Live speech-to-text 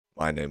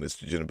My name is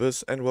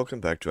Junibus, and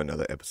welcome back to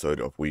another episode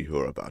of We Who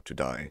Are About to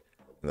Die.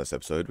 In this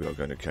episode, we are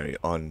going to carry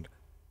on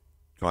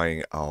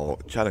trying our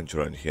challenge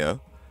run here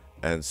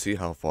and see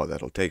how far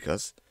that'll take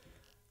us.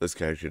 This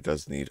character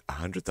does need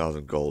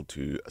 100,000 gold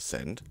to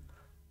ascend,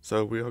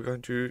 so we are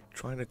going to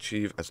try and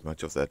achieve as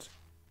much of that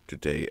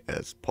today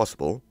as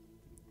possible.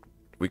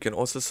 We can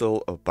also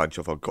sell a bunch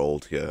of our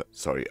gold here,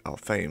 our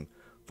fame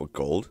for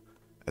gold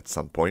at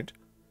some point.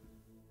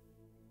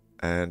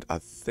 And I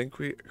think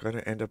we're going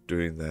to end up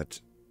doing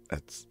that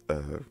at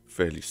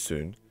fairly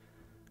soon.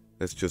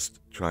 Let's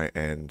just try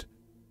and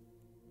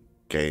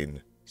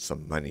gain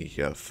some money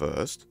here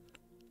first.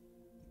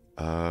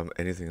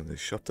 Anything in the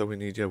shop that we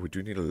need here? We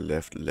do need a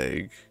left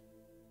leg,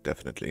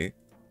 definitely,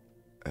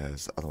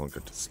 as the other one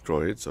got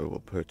destroyed, so we'll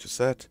purchase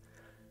that.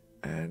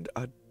 And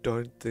I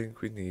don't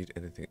think we need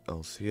anything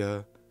else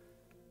here.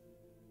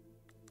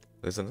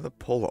 There's another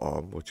pole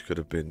arm, which could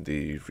have been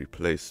the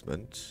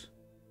replacement.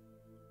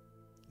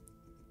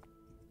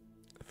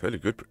 A fairly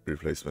good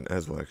replacement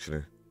as well,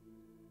 actually.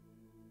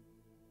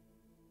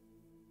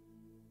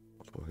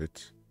 Multiple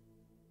hit.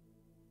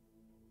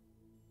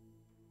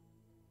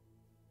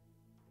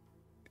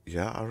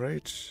 Yeah,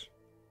 alright.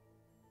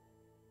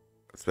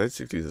 It's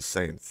basically the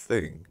same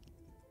thing.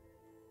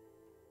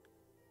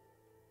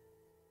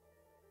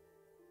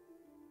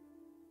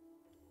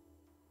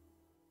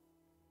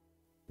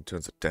 In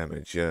terms of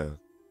damage, yeah.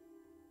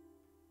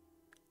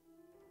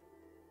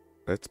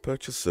 Let's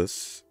purchase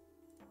this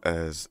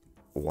as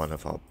one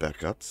of our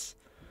backups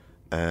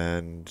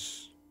and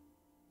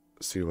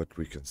see what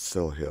we can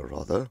sell here,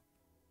 rather.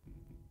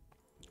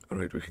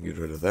 Alright, we can get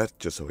rid of that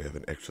just so we have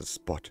an extra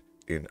spot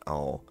in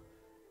our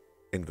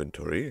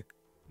inventory.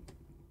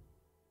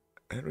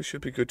 And we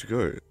should be good to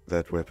go.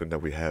 That weapon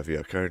that we have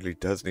here currently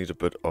does need a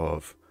bit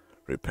of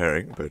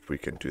repairing, but we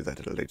can do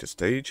that at a later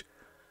stage.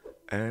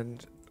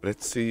 And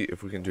let's see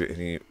if we can do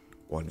any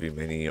 1v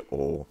many,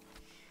 or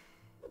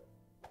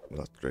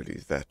not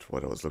really that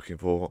what I was looking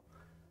for.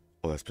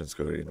 All aspirants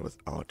go in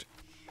without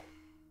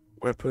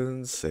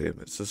weapons,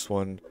 same as this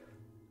one.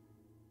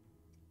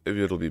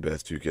 Maybe it'll be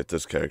best to get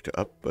this character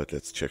up, but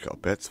let's check our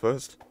bets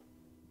first.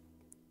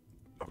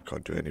 I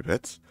can't do any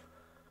bets.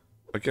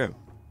 Okay.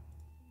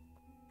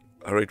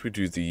 Alright, we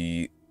do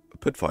the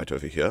pit fight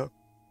over here.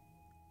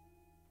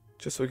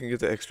 Just so we can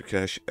get the extra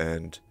cash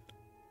and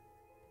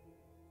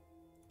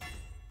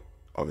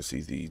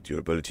obviously the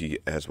durability,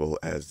 as well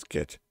as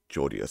get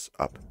Jordius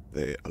up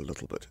there a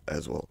little bit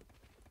as well.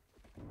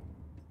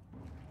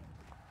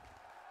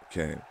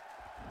 Okay.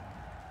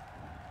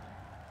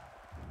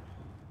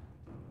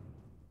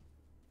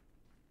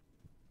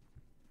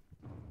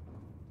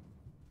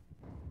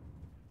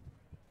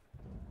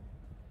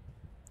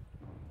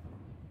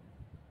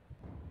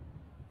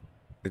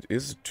 It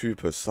is a 2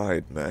 per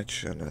side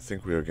match, and I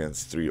think we're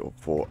against 3 or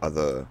 4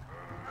 other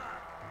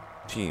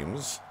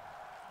teams.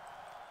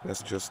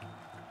 Let's just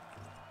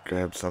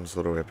grab some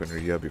sort of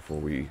weaponry here before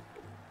we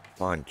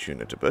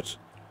fine-tune it a bit.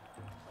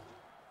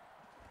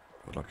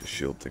 I'd like a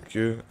shield, thank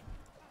you.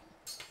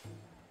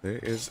 There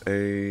is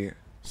a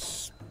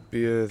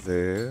spear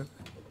there,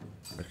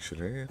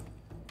 actually.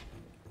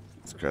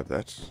 Let's grab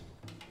that,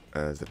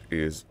 as it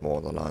is more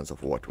on the lines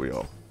of what we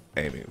are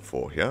aiming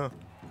for here.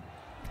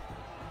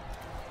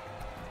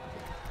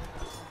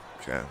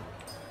 Okay.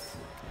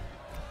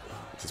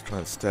 Just try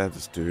and stab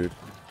this dude.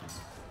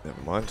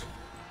 Never mind.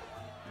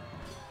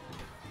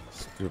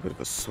 Let's do a bit of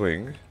a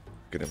swing.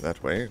 Get him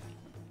that way.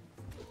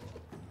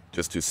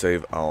 Just to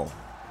save our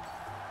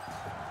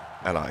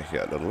ally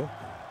here a little.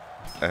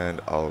 And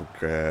I'll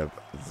grab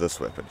this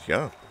weapon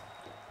here.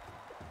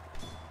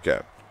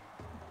 Okay.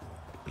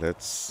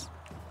 Let's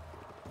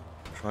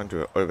try and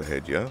do an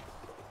overhead here.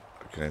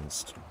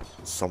 Against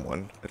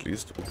someone, at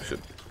least. We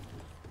should.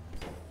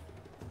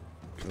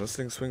 Can this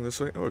thing swing this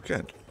way? Oh, it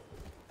can.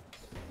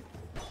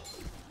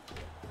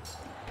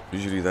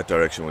 Usually that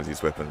direction with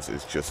these weapons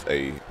is just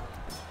a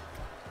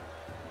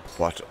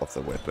butt of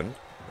the weapon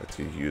that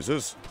he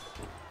uses.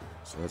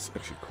 So that's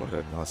actually quite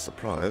a nice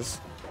surprise.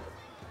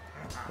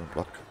 Don't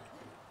block.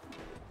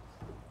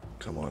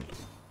 Come on.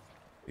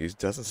 He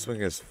doesn't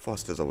swing as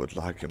fast as I would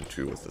like him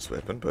to with this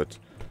weapon, but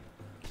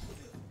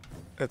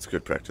that's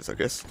good practice, I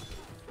guess.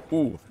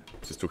 Ooh,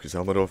 just took his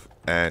helmet off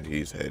and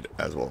his head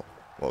as well.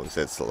 Well, his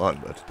head's still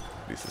on, but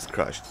at least it's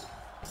crushed.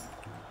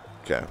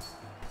 Okay.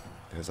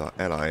 There's our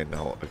ally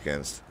now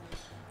against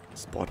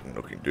Spartan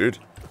looking dude.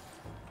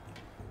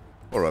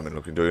 Or Roman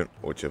looking dude,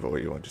 whichever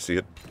way you want to see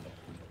it.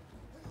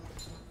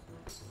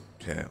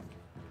 Okay.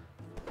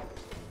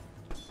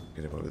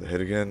 Get him over the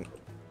head again.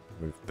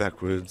 Move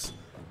backwards.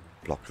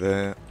 Block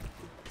there.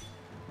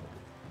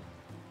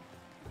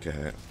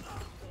 Okay.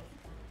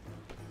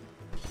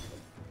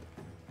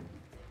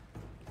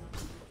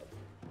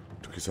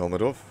 Took his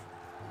helmet off.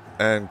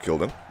 And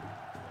killed him.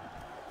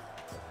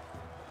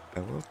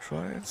 And we'll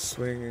try and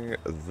swing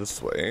this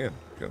way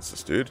against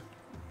this dude.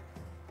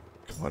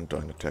 Come on,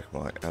 don't attack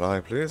my ally,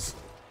 please.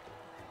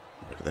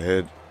 Look at the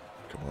head.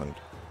 Come on.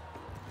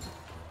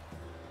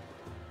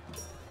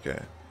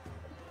 Okay.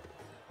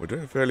 We're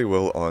doing fairly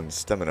well on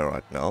stamina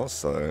right now,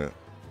 so...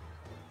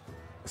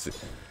 Let's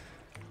see.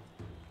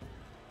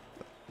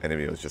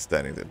 Enemy was just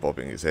standing there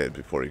bobbing his head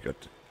before he got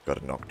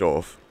it knocked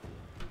off.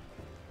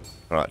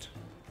 Alright,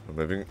 we're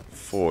moving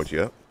forward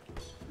here.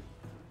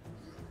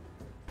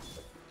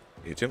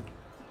 Hit him,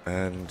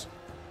 and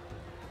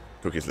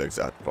took his legs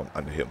out from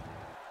under him.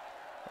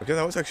 Okay,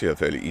 that was actually a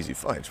fairly easy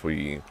fight.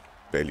 We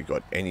barely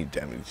got any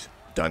damage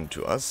done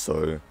to us,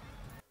 so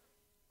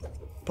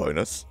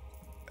bonus.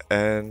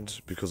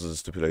 And because of the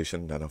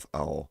stipulation, none of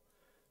our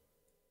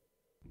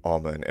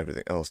armor and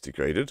everything else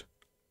degraded.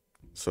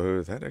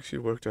 So that actually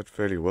worked out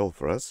fairly well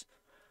for us.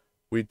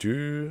 We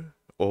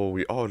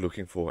are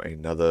looking for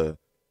another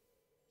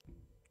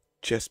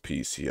chest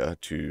piece here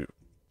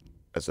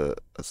as a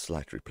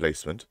slight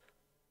replacement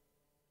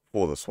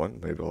for this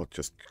one. Maybe I'll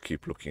just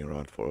keep looking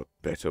around for a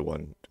better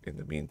one in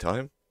the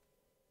meantime.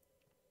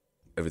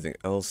 Everything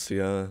else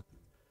here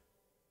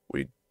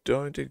we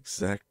don't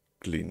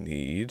exactly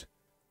need.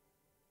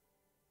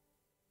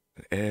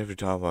 And every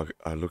time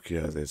I look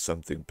here, there's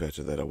something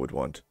better that I would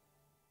want.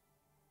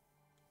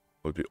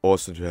 It would be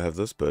awesome to have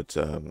this, but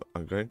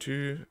I'm going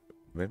to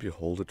maybe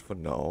hold it for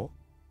now.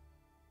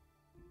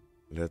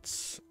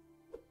 Let's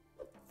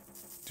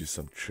do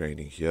some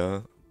training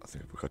here. I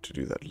think I forgot to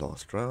do that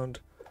last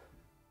round.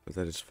 But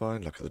that is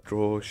fine. Luck of the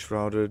draw,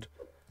 Shrouded.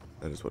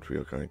 That is what we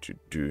are going to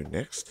do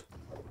next.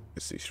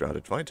 It's the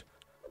Shrouded fight.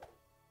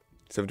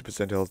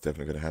 70% health,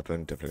 definitely going to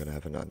happen. Definitely going to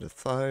happen under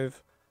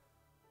 5.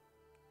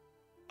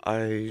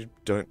 I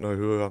don't know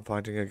who I'm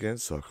fighting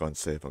against, so I can't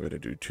say if I'm going to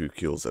do 2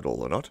 kills at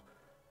all or not.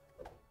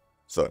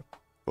 So,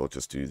 we'll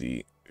just do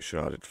the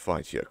Shrouded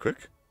fight here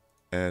quick.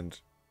 And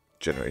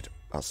generate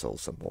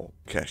ourselves some more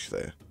cash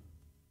there.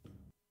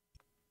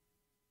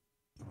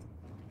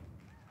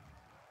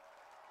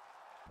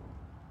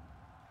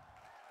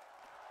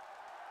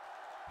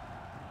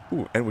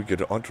 Ooh, and we get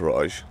an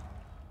entourage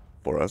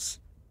for us.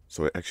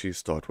 So we actually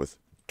start with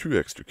 2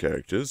 extra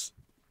characters,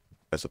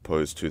 as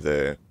opposed to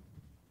their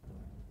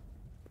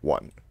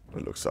 1,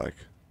 it looks like.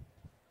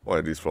 Or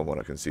at least from what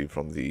I can see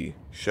from the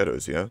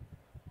shadows here.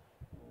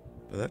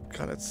 But that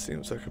kind of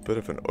seems like a bit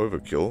of an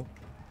overkill.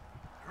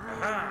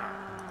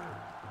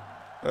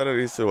 But at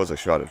least it was a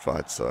shrouded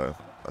fight, so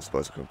I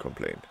suppose I couldn't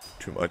complain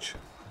too much.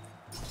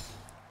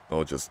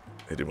 I'll just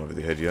hit him over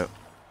the head here.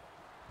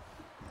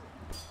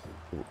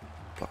 Ooh,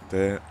 block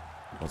there.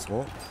 Once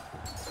more.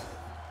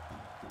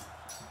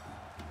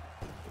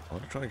 I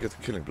want to try and get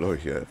the killing blow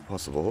here if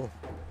possible.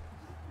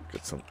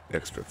 Get some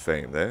extra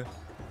fame there.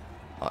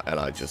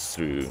 And I just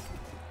threw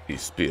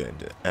his spear in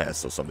the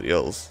ass of somebody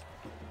else.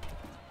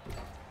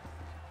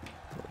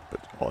 A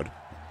bit odd.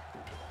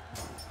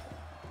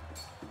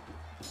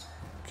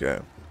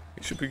 Okay.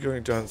 He should be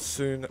going down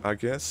soon, I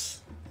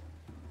guess.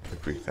 I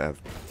think we have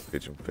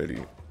hit him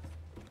fairly...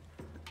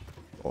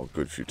 or a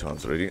good few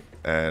times already.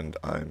 And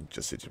I'm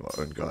just hitting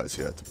my own guys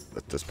here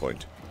at this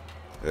point.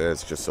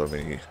 There's just so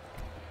many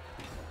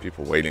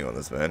people waiting on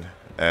this man.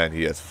 And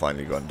he has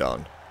finally gone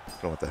down. I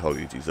don't know what the hell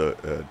he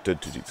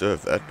did to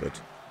deserve that, but...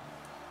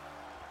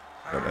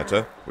 no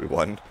matter, we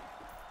won.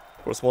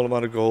 For a small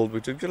amount of gold, we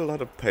did get a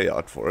lot of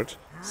payout for it,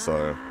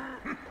 so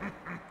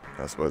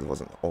I suppose it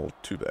wasn't all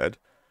too bad.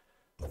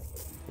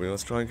 We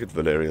must try and get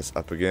Valerius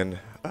up again.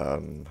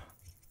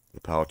 The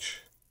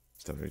pouch,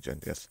 stamina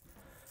regen, yes.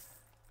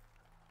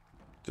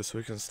 Just so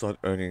we can start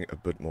earning a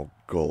bit more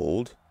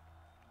gold.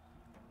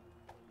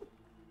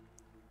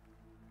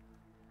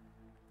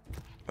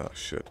 Oh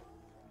shit.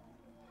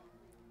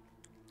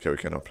 Okay, we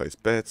can now place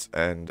bets,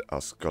 and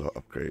our scholar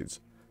upgrades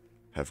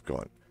have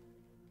gone.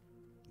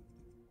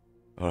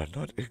 Alright,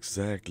 not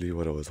exactly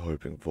what I was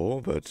hoping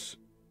for, but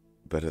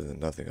better than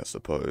nothing, I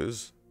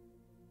suppose.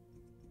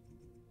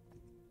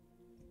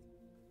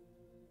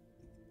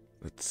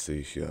 Let's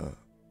see here.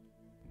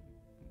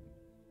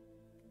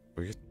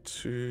 We get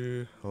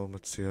 2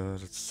 helmets here.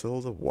 Let's sell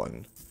the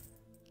 1.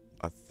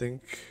 I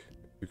think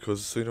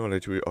because sooner or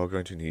later we are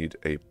going to need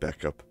a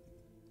backup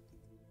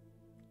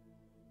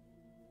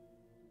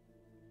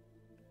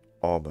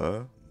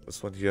armor.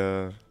 This one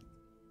here.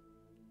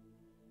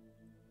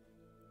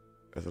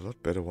 There's a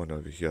lot better one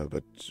over here,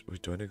 but we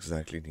don't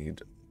exactly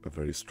need a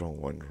very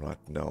strong one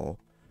right now.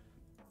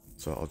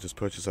 So I'll just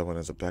purchase that one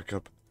as a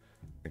backup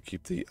and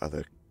keep the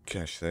other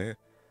cash there.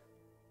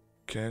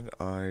 Can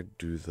I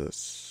do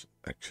this,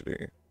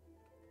 actually?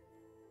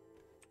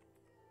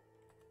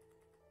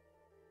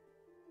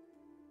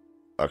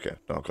 Okay,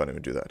 no, I can't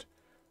even do that.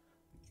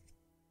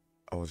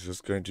 I was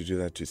just going to do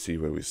that to see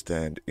where we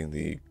stand in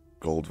the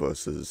gold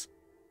versus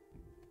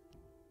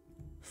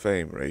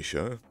fame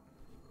ratio.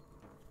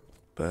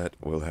 But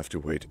we'll have to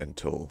wait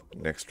until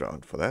next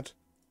round for that.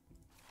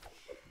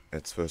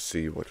 Let's first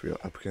see what we are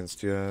up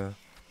against here.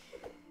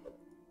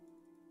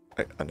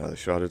 Hey, another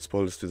shrouded.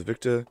 Spoilers to the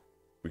victor.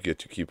 We get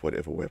to keep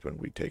whatever weapon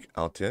we take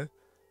out here.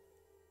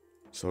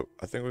 So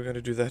I think we're going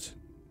to do that.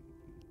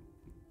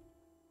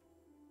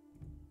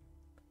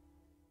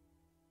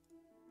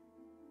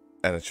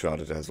 And it's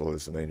shrouded as well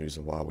as the main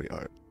reason why we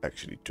are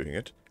actually doing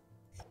it.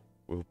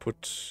 We'll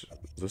put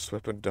this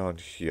weapon down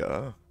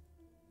here.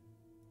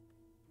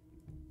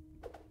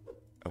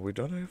 And we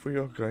don't know if we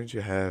are going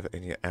to have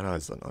any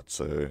allies or not,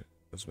 so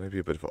this may be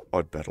a bit of an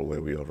odd battle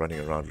where we are running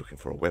around looking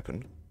for a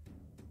weapon.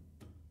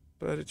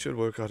 But it should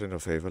work out in our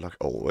favor, like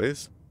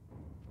always.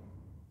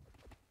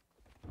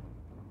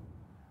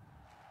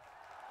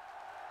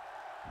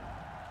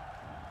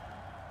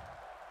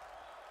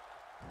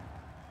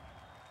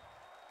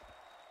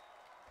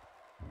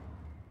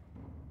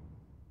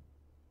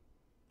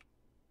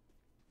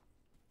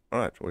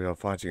 Alright, we are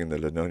fighting in the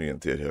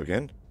Linonian Theatre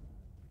again.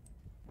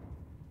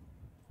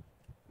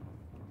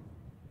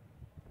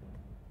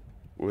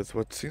 With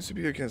what seems to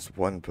be against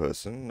one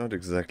person, not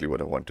exactly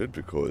what I wanted,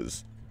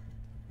 because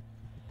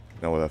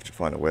now we'll have to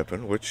find a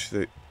weapon, which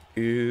there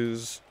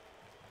is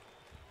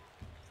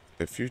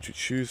a few to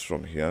choose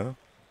from here.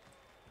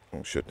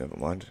 Oh shit, never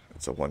mind.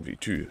 It's a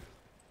 1v2.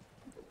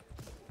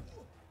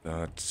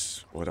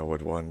 That's what I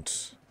would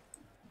want.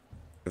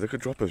 If they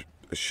could drop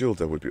a shield,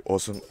 that would be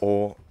awesome,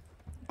 or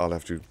I'll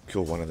have to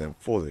kill one of them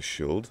for the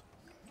shield.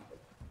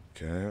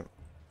 Okay.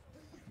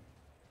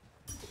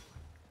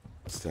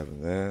 Stab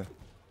him there.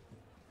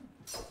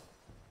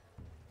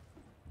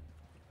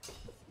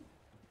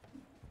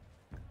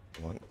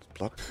 Come on,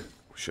 block.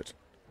 Oh shit.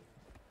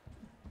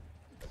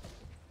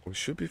 We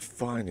should be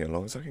fine here, as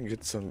long as I can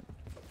get some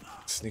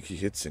sneaky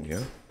hits in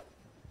here.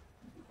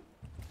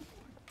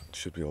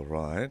 Should be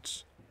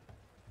alright.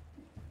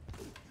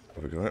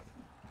 There we go.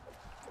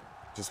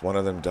 Just one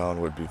of them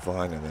down would be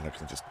fine, and then I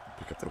can just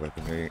pick up the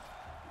weaponry.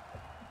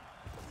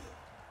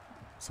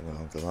 Somewhere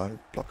along the line.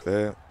 Block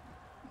there.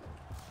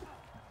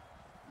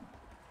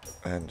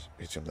 And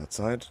hit him that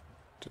side.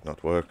 Did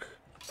not work.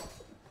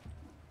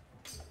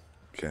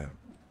 Okay.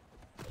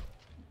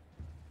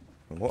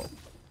 One more.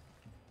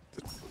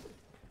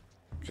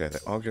 Okay, they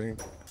are getting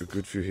a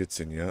good few hits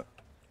in here.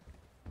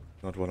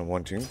 Not what I'm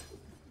wanting.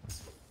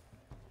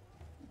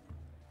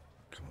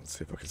 Come on,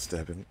 see if I can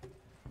stab him.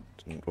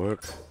 Didn't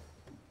work.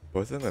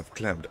 Both of them have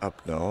clammed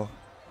up now.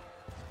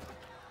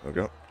 There we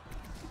go.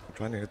 I'm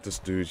trying to hit this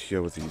dude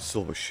here with the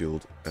silver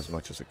shield as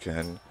much as I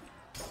can.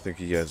 I think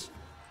he has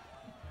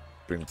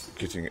been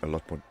getting a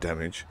lot more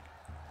damage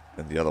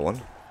than the other one.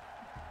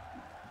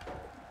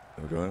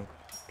 There we go.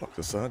 Block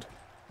this side.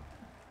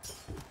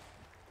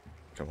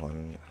 Come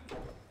on.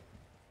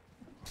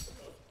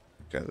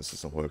 Okay, this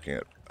isn't working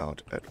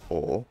out at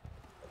all.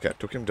 Okay, I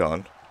took him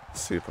down.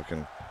 Let's see if I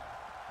can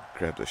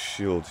grab the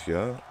shield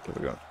here. There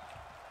we go.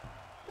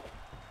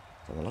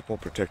 I'm a lot more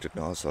protected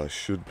now, so I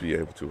should be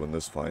able to win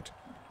this fight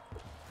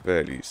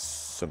fairly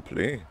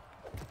simply.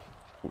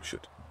 Oh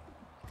shit.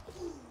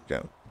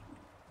 Okay.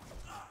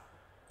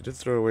 He did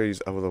throw away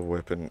his other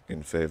weapon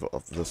in favor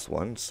of this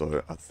one,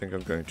 so I think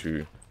I'm going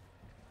to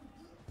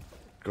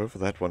go for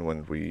that one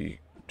when we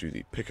do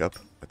the pickup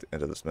at the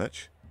end of this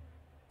match.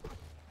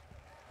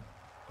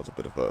 Was a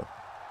bit of a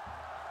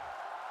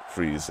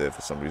freeze there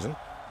for some reason.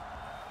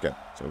 Okay,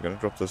 so we're going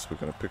to drop this, we're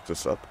going to pick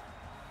this up,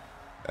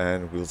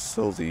 and we'll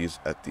sell these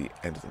at the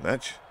end of the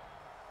match.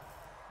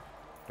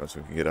 Once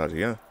we can get out of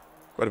here.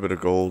 Quite a bit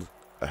of gold,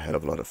 a hell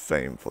of a lot of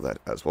fame for that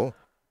as well.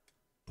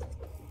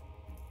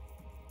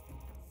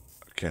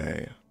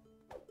 Okay.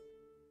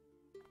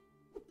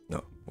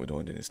 No, we don't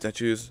want any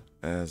statues,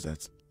 as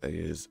that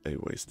is a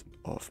waste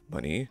of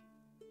money.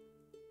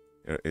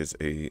 Here is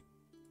a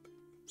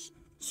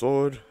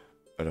sword.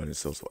 It only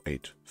sells for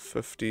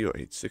 850 or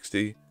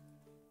 860.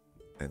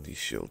 And the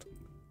shield.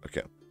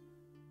 Okay.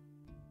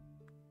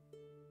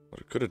 What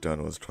I could have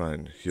done was try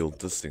and heal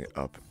this thing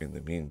up in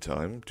the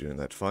meantime during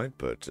that fight,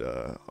 but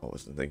I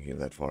wasn't thinking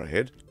that far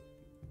ahead.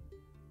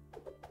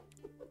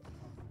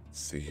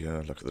 Let's see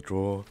here, look at the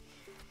draw.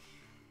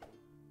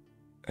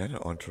 And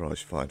an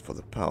entourage fight for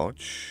the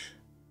pouch.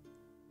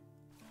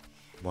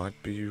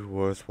 Might be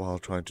worthwhile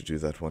trying to do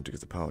that one to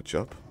get the pouch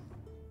up.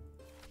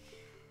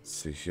 Let's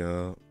see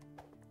here.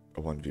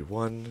 A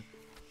 1v1.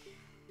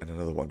 And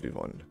another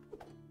 1v1.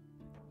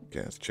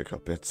 Okay, let's check our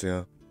bets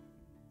here.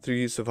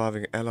 3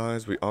 surviving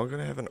allies. We are going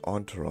to have an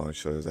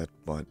entourage, so that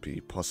might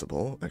be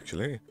possible,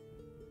 actually.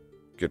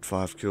 Get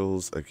 5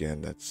 kills.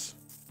 Again, that's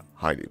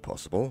highly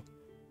possible.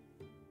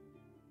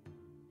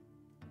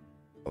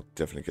 I'll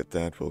definitely get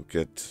that. We'll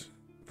get...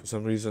 For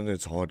some reason,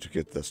 it's hard to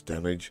get this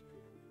damage.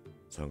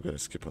 So I'm going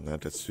to skip on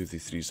that. Let's do the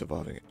 3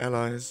 surviving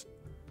allies.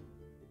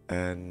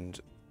 And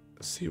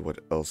see what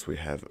else we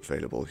have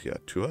available here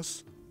to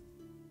us.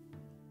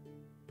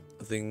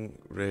 Nothing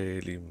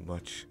really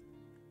much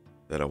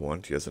that I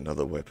want. Here's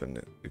another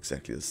weapon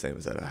exactly the same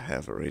as that I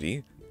have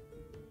already.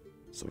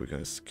 So we're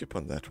going to skip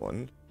on that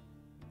one.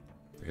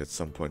 I think at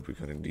some point we're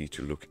going to need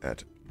to look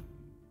at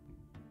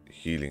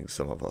healing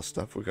some of our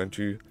stuff. We're going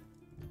to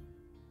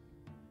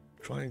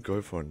try and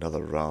go for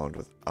another round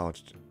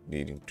without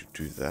needing to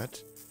do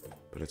that.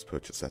 But let's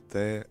purchase that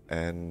there,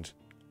 and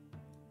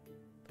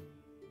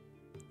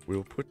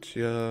we'll put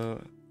here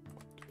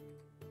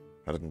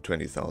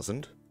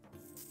 120,000.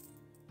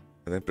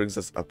 And that brings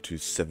us up to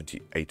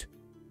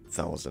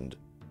 78,000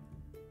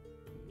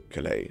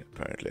 Calais,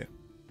 apparently.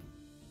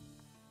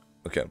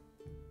 Okay.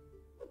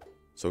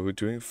 So we're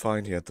doing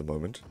fine here at the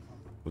moment.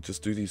 We'll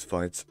just do these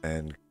fights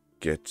and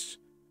get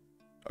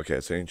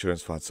Okay, so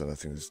insurance fights, so I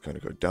think this is going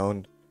to go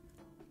down.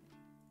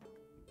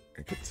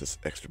 And get this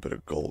extra bit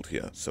of gold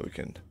here, so we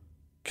can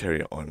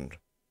carry on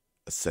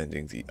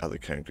ascending the other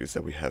characters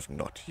that we have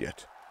not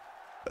yet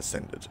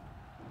ascended.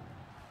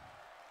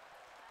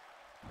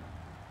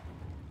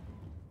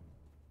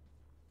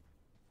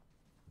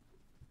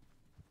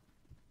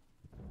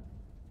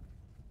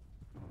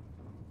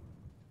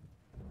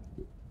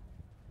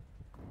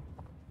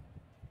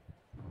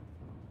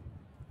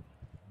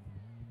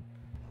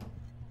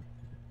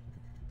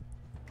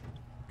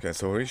 Okay,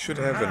 so we should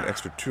have an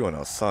extra 2 on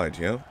our side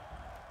here.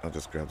 I'll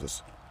just grab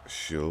this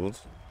shield.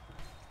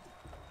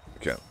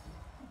 Okay.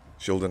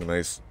 Shield and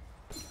mace.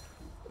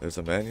 There's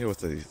a man here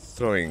with a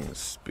throwing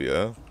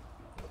spear.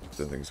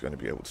 Don't think he's going to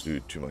be able to do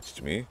too much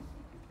to me.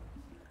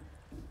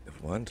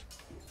 Never mind.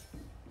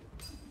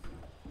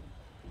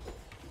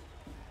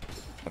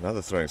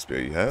 Another throwing spear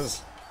he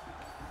has.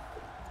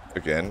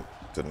 Again,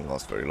 didn't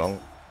last very long.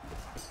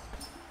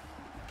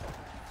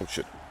 Oh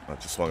shit. I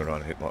just swung around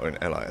and hit my own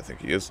ally, I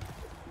think he is.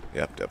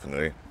 Yep,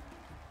 definitely.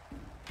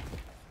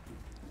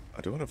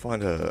 I do want to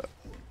find a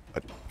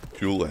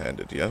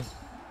dual-handed here.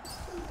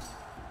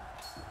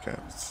 Okay,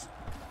 let's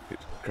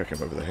crack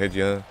him over the head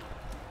here.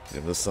 Hit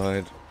him this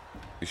side.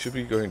 He should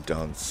be going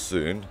down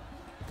soon.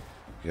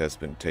 He has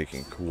been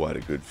taking quite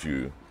a good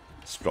few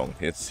strong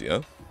hits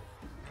here.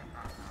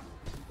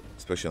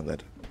 Especially on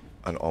that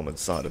unarmored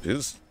side of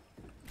his.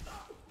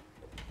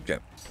 Okay.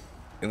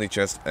 In the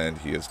chest, and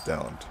he is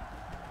downed.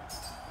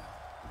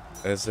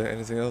 Is there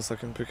anything else I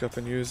can pick up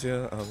and use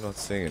here? I'm not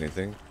seeing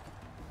anything.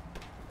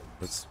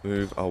 Let's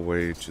move our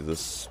way to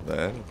this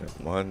man.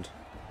 Never mind.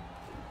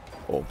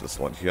 Or this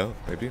one here,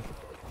 maybe.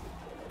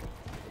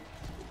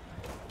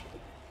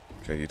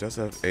 Okay, he does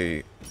have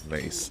a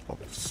mace of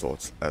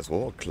sorts as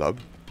well. A club.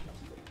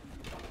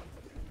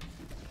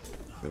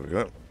 There we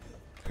go.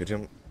 Hit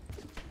him.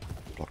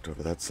 Blocked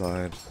over that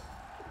side.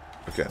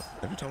 Okay,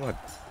 every time I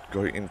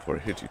go in for a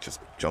hit, he just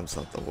jumps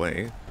out the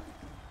way.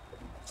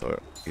 So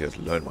he has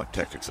learned my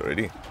tactics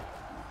already. Okay,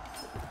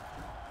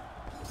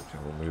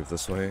 we'll move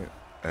this way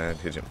and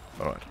hit him.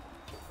 Alright.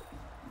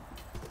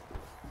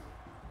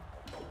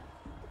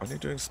 Only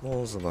doing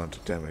small amount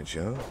of damage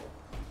here.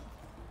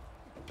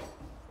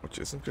 Which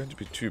isn't going to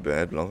be too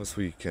bad, as long as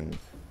we can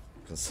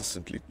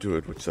consistently do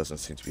it, which doesn't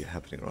seem to be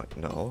happening right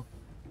now.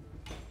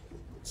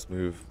 Let's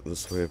move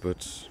this way a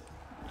bit.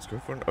 Let's go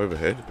for an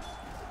overhead.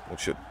 Oh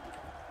shit.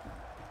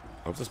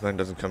 I hope this man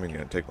doesn't come in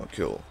here and take my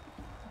kill.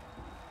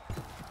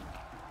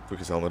 Took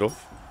his helmet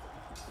off.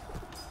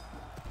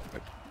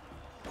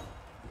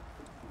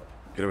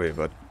 Get away,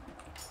 bud.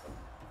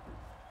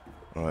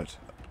 Alright.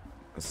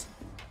 Let's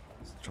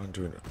try and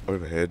do an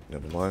overhead.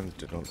 Never mind.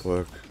 Did not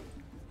work.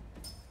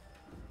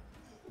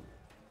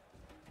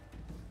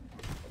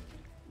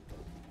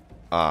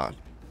 Ah.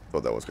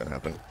 Thought that was going to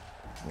happen.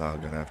 Now I'm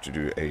going to have to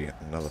do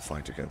another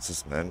fight against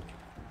this man.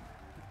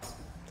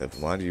 Never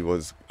mind. He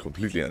was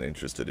completely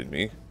uninterested in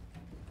me.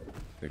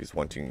 I think he's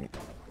wanting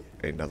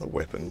another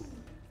weapon.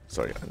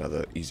 Sorry,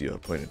 another easier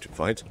opponent to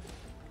fight.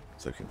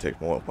 So I can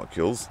take more of my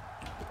kills.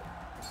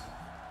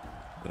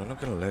 But I'm not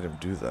going to let him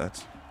do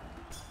that.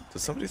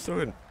 Does somebody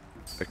throw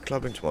a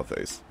club into my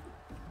face?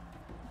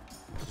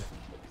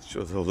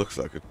 Sure as hell looks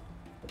like it.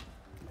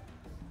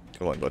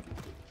 Come on, bud.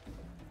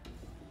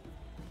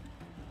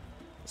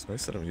 This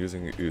mace that I'm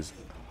using is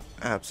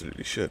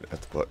absolutely shit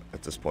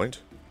at this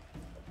point.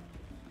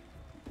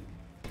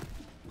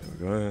 There we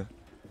go.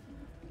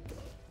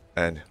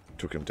 And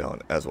took him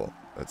down as well.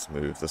 Let's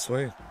move this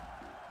way.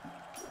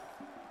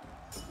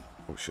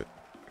 Oh shit.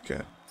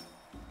 Okay.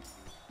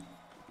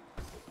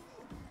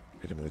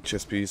 Hit him in the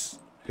chest piece.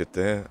 Hit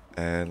there.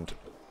 And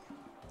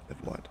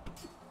never mind.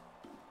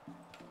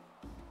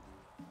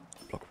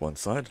 Block one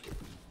side.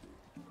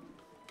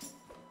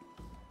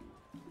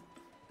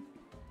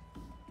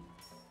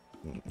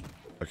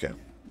 Okay.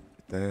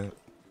 There.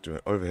 Do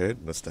an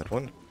overhead. Missed that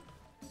one.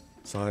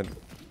 Side.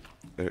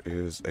 There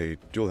is a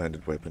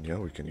dual-handed weapon here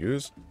we can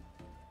use.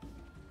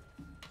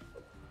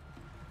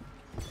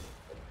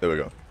 There we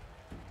go.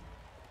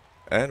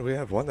 And we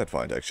have won that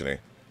fight, actually.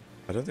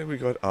 I don't think we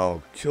got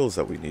our kills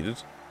that we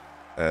needed,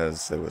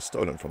 as they were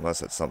stolen from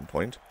us at some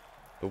point.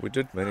 But we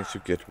did manage to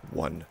get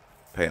one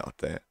payout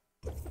there.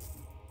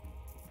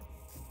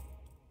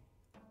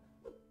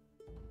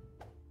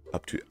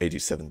 Up to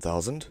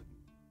 87,000.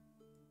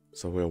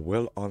 So we're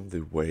well on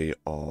the way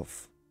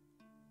of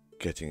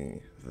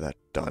getting that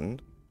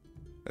done.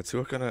 Let's see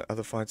what kind of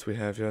other fights we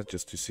have here,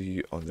 just to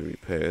see on the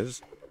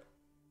repairs.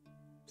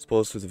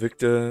 Spoils to the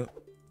victor.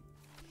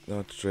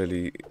 Not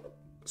really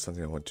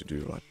something I want to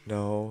do right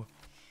now.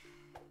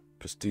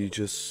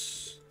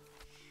 Prestigious.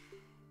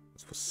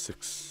 That's for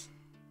 6.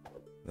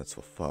 That's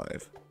for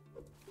 5.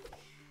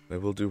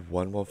 Maybe we'll do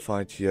one more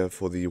fight here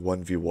for the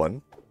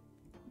 1v1.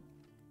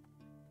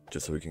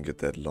 Just so we can get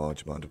that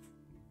large amount of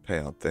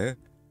payout there.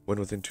 Win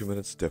within 2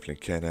 minutes definitely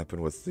can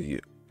happen with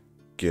the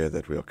gear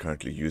that we are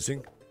currently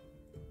using.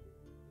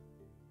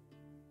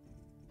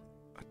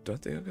 I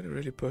don't think I'm going to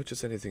really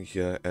purchase anything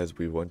here, as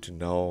we want to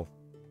now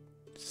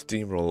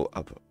steamroll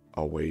up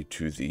our way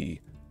to the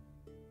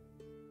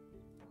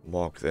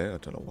mark there. I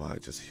don't know why I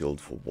just healed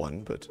for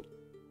 1, but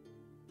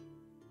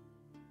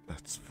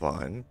that's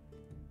fine.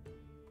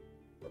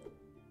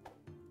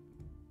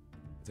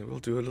 Then we'll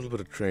do a little bit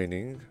of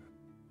training.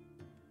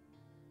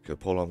 Okay,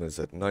 pole armor is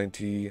at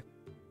 90.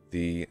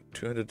 The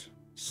 200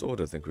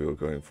 sword I think we were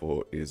going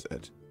for is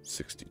at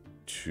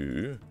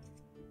 62.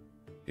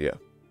 Yeah.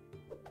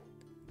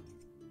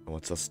 And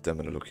what's our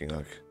stamina looking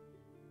like?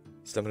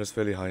 Stamina is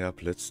fairly high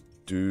up. Let's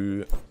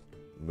do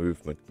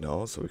movement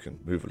now so we can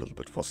move a little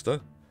bit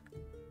faster.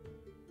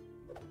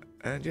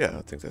 And yeah,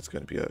 I think that's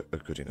going to be a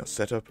good enough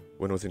setup.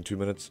 Win within 2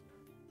 minutes.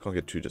 Can't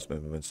get 2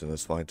 dismemberments in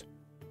this fight.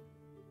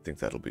 I think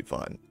that'll be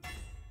fine.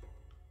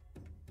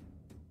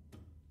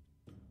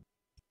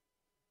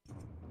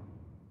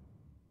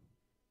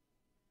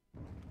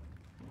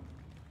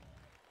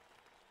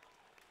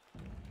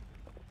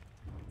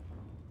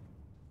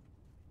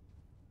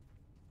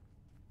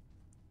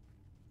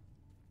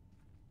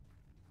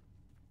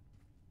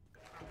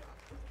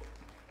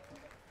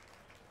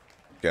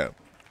 Yeah.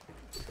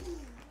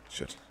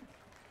 Shit.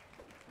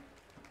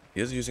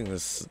 He is using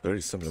this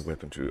very similar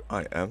weapon to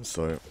I am,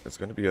 so it's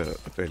going to be a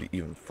fairly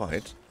even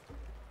fight.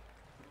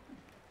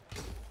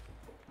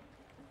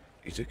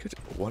 He did get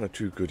 1 or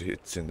 2 good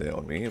hits in there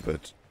on me,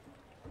 but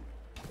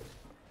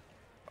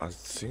I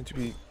seem to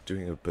be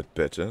doing a bit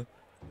better.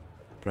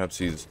 Perhaps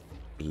his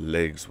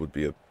legs would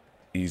be a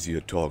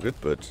easier target,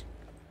 but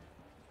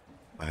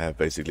I have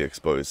basically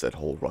exposed that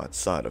whole right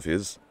side of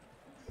his.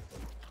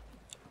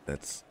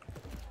 Let's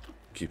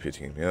keep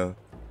hitting him here.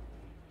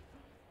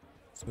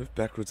 Let's move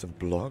backwards and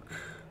block.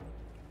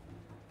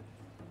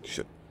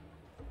 Shit.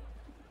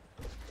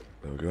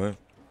 There we go.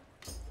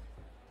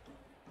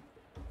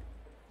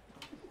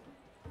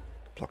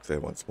 Block there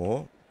once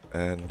more.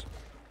 And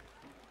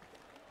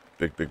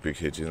big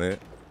hit in there.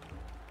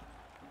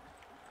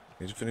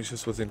 Need to finish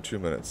this within 2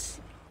 minutes.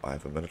 I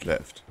have a minute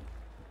left.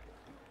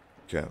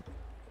 Okay.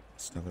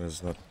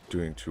 Stamina's not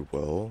doing too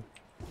well.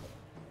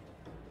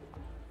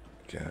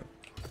 Okay.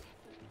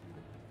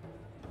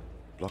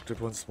 Blocked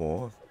it once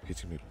more,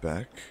 hitting me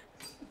back.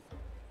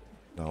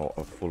 Now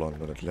a full-on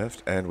minute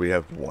left, and we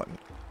have 1.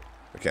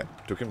 Okay,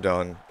 took him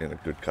down in a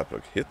good couple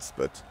of hits,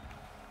 but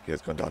he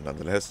has gone down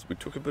nonetheless. We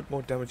took a bit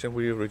more damage than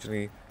we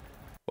originally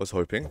was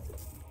hoping,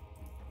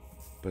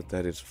 but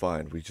that is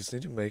fine. We just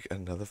need to make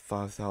another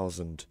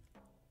 5,000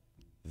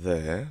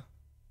 there.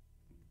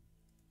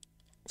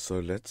 So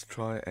let's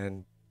try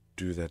and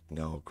do that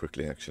now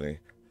quickly, actually.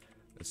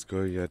 Let's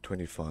go here,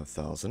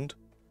 25,000.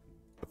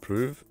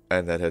 Approve,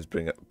 and that has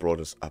brought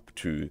us up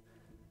to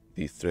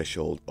the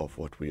threshold of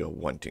what we are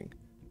wanting.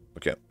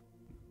 Okay.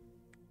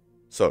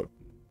 So,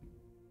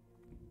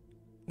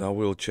 now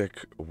we'll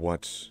check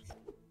what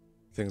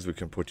things we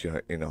can put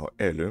here in our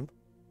heirloom.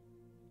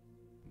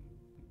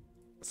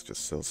 Let's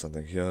just sell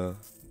something here.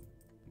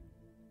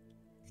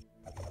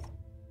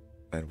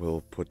 And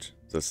we'll put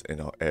this in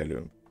our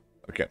heirloom.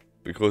 Okay,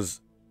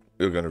 because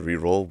we're going to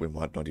re-roll, we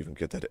might not even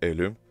get that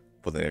heirloom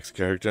for the next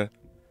character.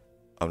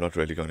 I'm not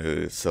really going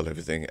to sell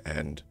everything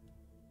and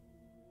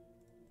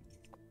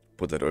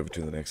put that over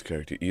to the next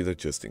character either,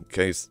 just in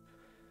case.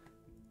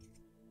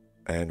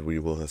 And we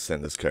will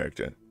ascend this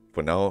character.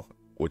 For now,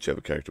 whichever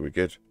character we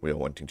get, we are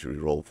wanting to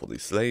reroll for the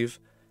Slave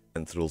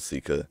and Thrill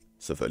Seeker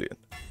Civilian.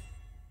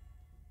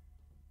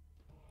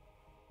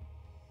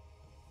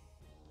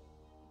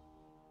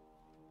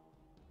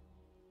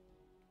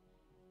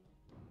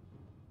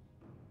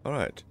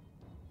 Alright.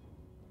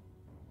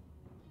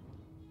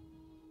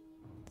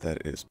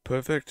 That is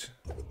perfect.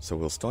 So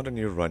we'll start a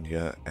new run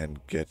here and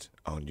get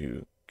our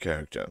new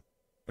character.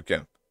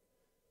 Okay.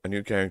 A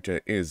new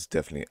character is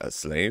definitely a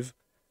slave.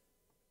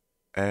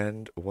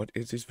 And what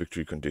is his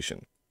victory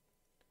condition?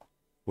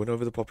 Win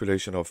over the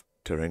population of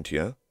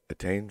Tarentia.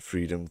 Attain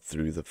freedom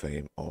through the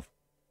fame of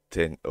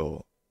 10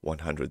 or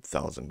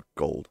 100,000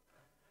 gold.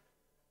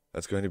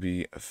 That's going to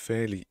be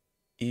fairly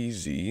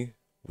easy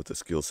with the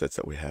skill sets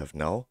that we have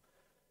now.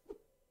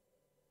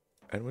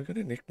 And we're going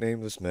to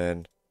nickname this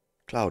man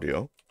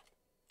Claudio,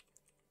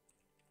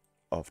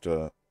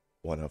 after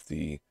one of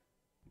the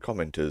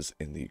commenters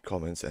in the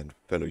comments and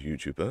fellow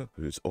YouTuber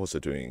who's also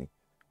doing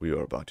We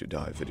Are About to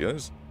Die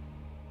videos.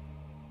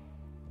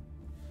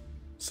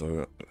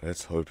 So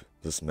let's hope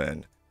this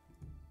man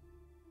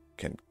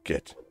can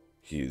get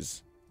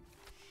his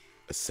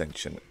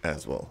ascension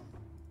as well.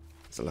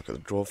 So look at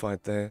the draw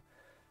fight there.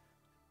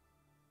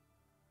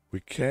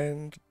 We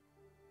can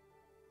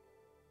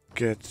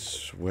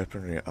get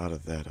weaponry out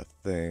of that, I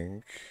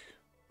think.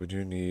 We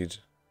do need...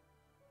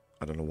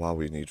 I don't know why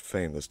we need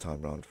fame this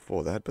time around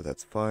for that, but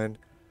that's fine.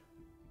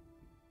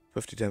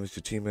 50 damage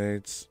to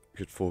teammates.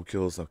 Get 4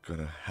 kills, not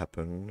gonna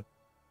happen.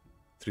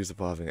 3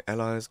 surviving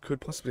allies.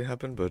 Could possibly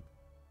happen, but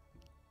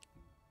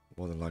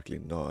more than likely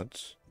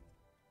not.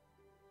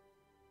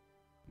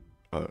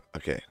 Oh,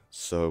 okay.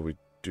 So we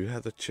do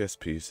have the chest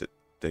piece.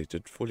 They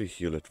did fully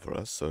heal it for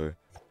us, so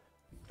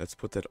let's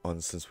put that on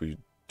since we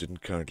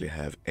didn't currently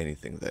have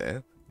anything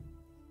there.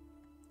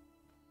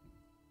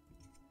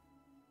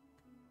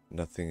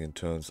 Nothing in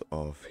terms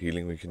of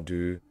healing we can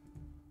do.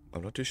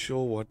 I'm not too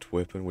sure what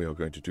weapon we are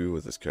going to do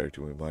with this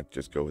character. We might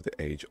just go with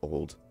the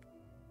age-old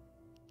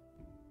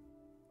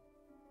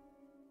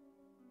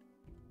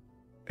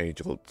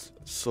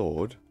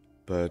sword,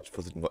 but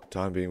for the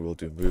time being we'll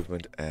do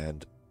movement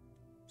and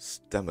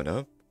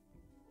stamina,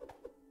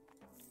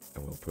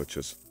 and we'll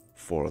purchase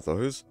 4 of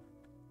those,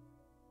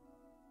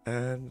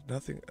 and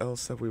nothing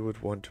else that we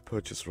would want to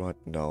purchase right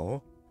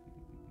now.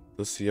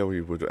 This here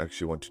we would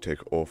actually want to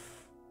take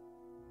off,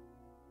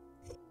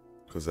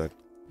 because that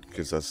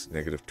gives us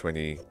negative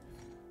 20.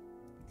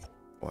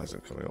 Why is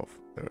it coming off?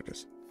 There it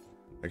is.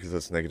 That gives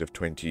us negative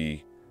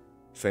 20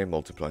 fame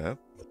multiplier.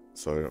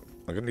 So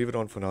I'm going to leave it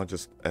on for now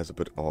just as a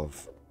bit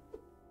of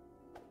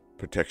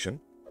protection.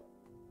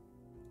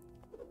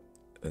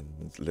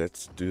 And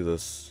let's do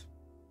this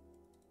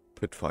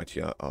pit fight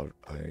here.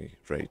 I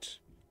rate.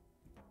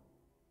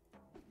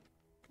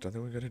 I don't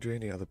think we're going to do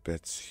any other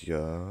bets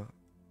here.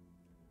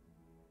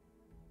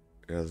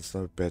 Yeah, there's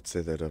no bets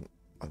there that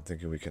I'm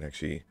thinking we can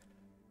actually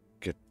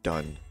get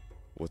done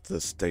with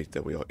the state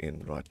that we are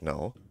in right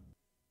now.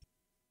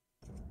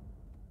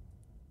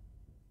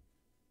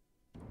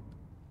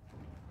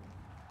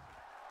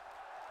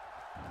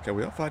 Okay,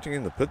 we are fighting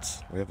in the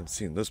pits. We haven't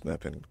seen this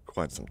map in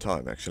quite some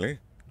time, actually.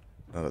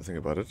 Now that I think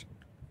about it.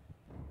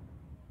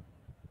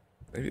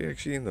 Maybe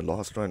actually in the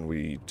last run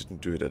we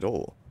didn't do it at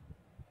all.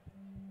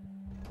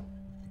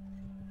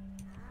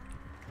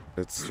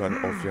 Let's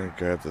run off here and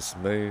grab this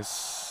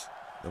mace.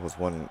 There was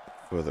one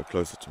further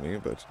closer to me,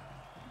 but...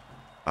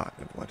 ah,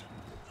 never mind.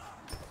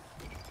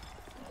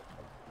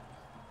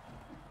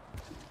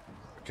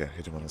 Okay,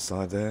 hit him on the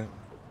side there.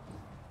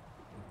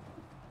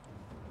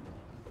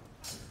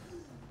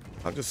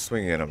 I'm just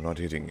swinging and I'm not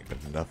hitting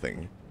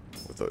nothing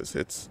with those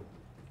hits.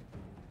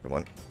 Come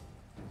on.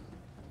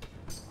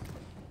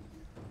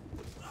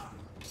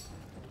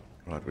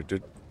 Right, we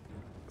did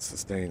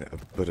sustain a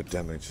bit of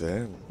damage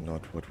there.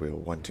 Not what we were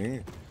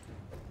wanting.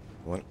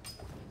 Come on.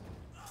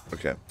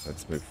 Okay,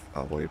 let's move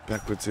our way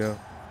backwards here.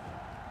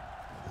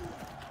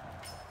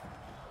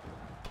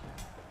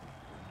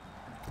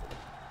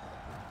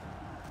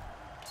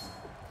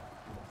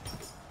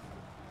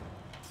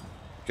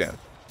 Okay.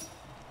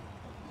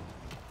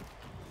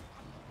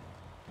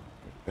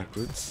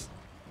 Backwards.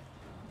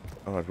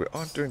 Alright, we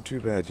aren't doing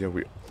too bad here.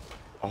 We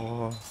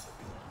are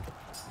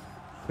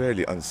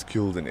fairly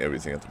unskilled in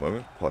everything at the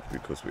moment, partly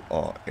because we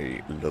are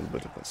a little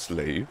bit of a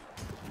slave.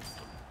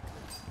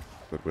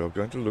 But we are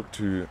going to look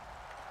to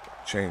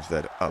change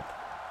that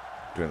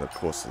up during the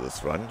course of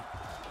this run.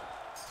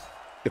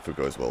 If it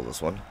goes well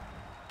this one.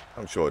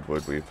 I'm sure it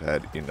would. We've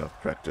had enough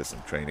practice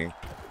and training.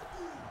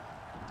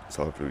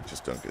 So hopefully we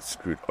just don't get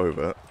screwed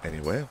over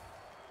anywhere.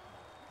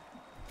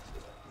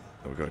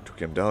 And we're going to took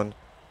him down.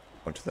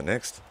 On to the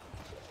next.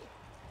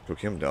 Took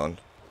him down.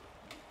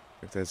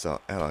 If there's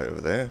our ally over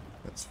there,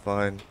 that's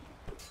fine.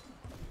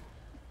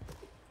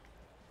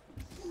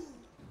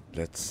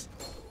 Let's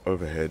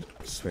overhead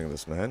swing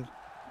this man.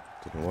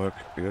 Didn't work.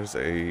 Here's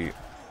a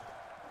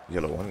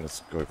yellow one.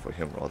 Let's go for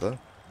him rather.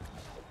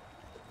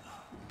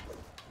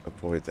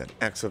 Avoid that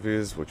axe of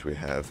his, which we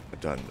have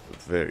done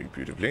very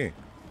beautifully.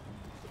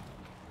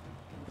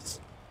 Let's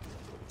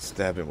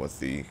stab him with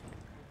the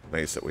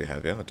mace that we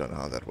have here. I don't know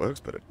how that works,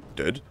 but it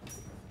did.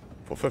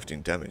 For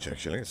 15 damage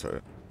actually,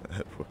 so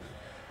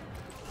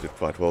did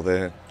quite well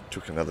there.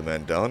 Took another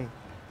man down.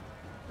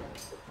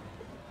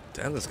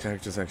 Damn, this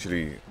character's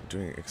actually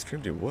doing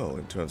extremely well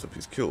in terms of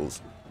his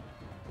kills.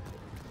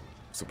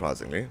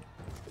 Surprisingly.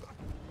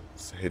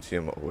 Let's hit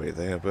him away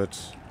there a bit.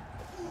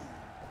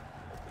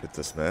 Hit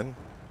this man.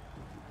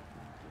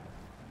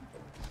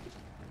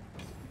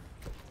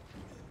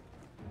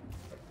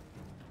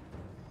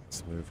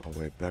 Let's move our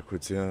way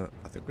backwards here.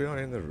 I think we are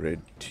in the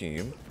red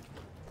team.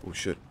 Oh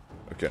shit.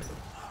 Okay.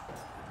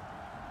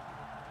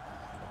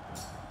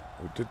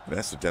 We did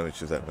massive damage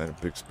to that man,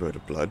 a big spurt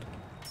of blood.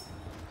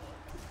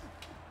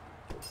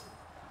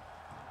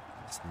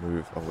 Let's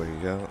move away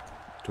here.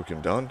 Took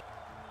him down.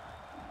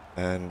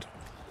 And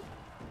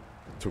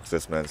took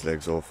this man's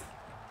legs off.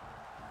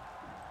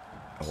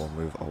 And we'll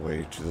move our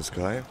way to this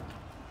guy.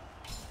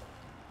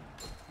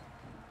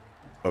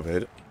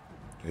 Overhead.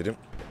 Hit him.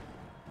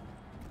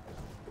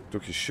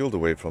 Took his shield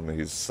away from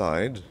his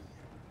side.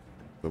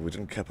 But we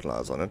didn't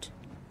capitalize on it.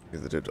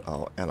 Neither did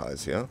our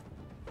allies here.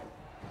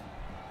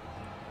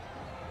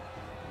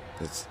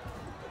 Let's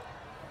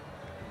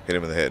hit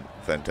him in the head.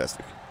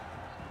 Fantastic.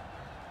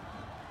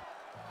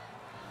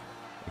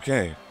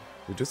 Okay.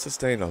 We did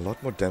sustain a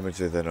lot more damage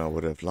there than I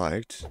would have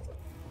liked.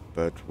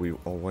 But we are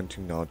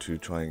wanting now to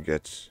try and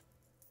get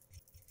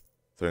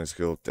throwing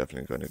skill.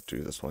 Definitely going to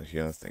do this one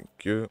here. Thank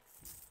you.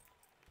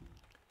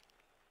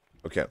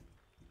 Okay.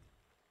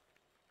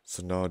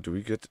 So now do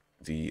we get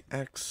the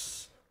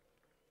axe?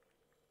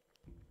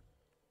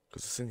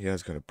 Because this thing here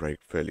is going to break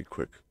fairly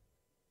quick.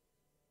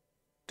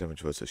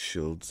 Damage versus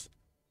shields.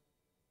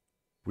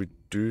 We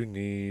do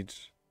need...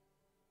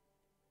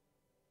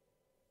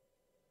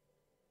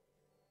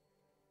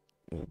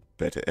 well,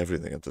 better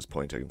everything at this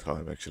point in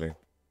time, actually.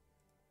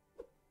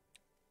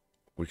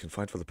 We can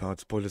fight for the powered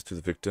spoilers to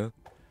the victor.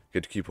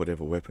 get to keep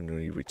whatever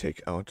weaponry we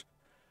take out.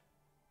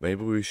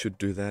 Maybe we should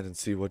do that and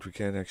see what we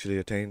can actually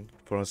attain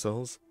for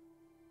ourselves.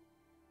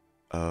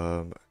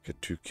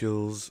 Get 2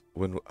 kills,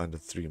 win under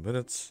 3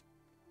 minutes.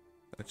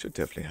 That should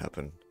definitely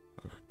happen.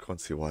 I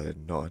can't see why they're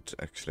not,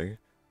 actually.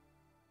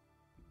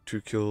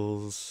 2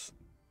 kills.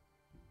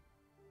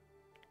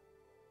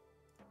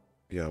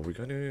 Yeah, we're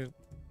going to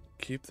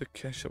keep the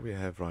cash that we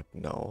have right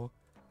now.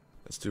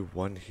 Let's do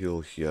 1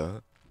 heal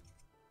here.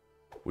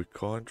 We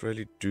can't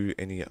really do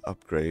any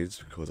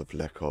upgrades because of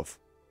lack of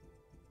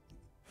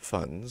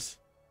funds.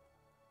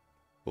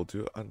 We'll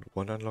do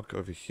 1 unlock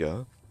over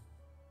here.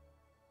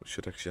 We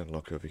should actually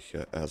unlock over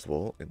here as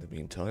well in the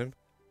meantime.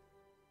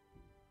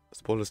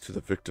 Spoilers to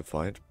the Victor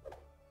fight.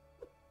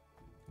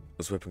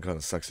 This weapon kind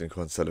of sucks and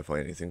can't sell it for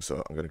anything,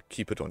 so I'm going to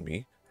keep it on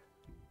me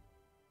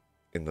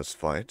in this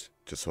fight,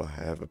 just so I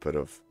have a bit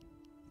of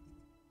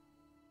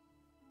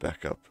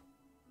backup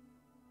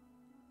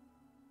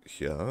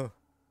here.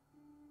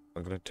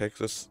 I'm going to take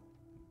this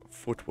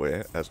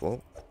footwear as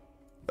well.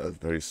 A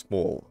very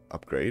small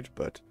upgrade,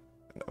 but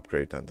an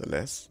upgrade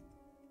nonetheless.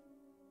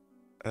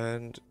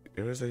 And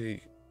here is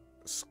a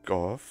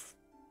scarf,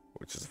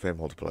 which is a fair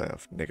multiplier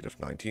of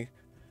 -90.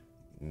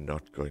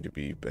 Not going to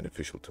be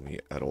beneficial to me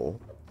at all.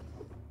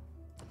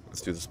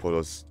 Let's do the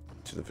spoilers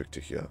to the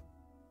Victor here.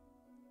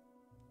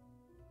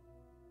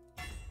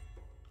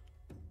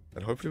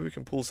 And hopefully we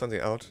can pull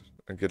something out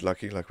and get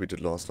lucky like we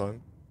did last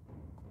time.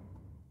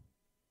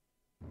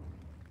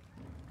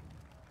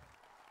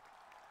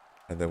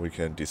 And then we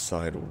can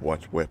decide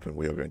what weapon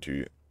we are going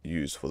to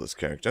use for this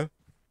character.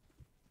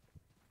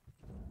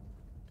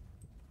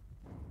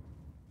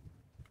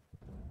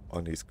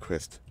 On his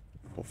quest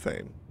for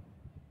fame.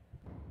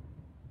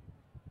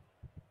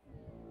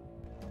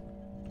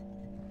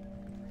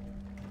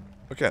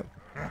 Okay.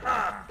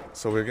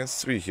 So we're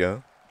against 3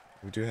 here.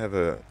 We do have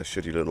a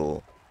shitty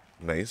little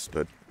mace,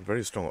 but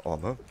very strong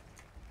armor.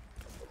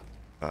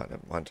 Never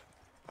mind.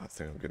 I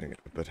think I'm getting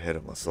a bit ahead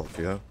of myself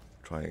here.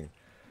 Trying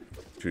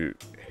to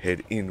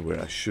head in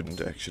where I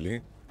shouldn't,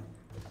 actually.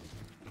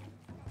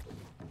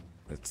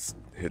 Let's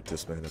hit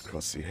this man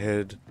across the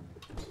head.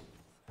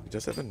 He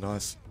does have a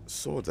nice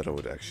sword that I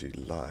would actually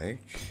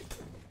like.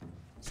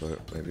 So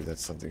maybe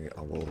that's something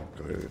I will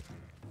go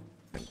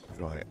and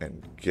try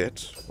and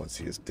get once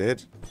he is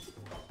dead.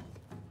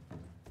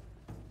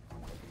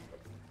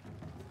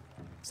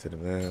 Set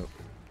him there.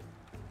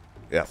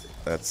 Yeah,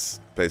 that's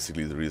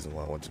basically the reason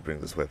why I want to bring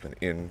this weapon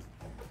in.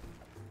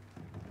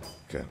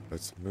 Okay,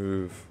 let's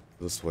move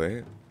this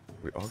way.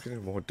 We are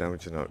getting more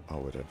damage than I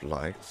would have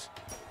liked.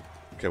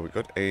 Okay, we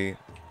got a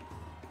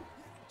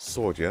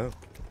sword here.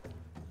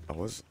 I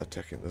was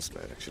attacking this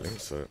man actually,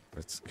 so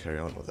let's carry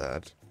on with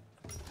that.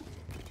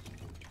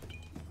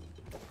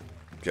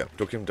 Okay,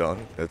 took him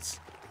down. Let's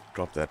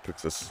drop that, pick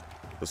this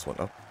one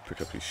up, pick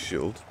up his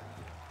shield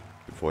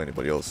before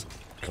anybody else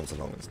comes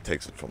along and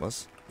takes it from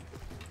us.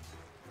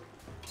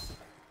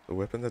 The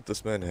weapon that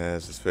this man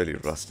has is fairly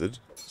rusted,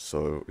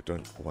 so we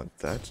don't want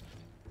that.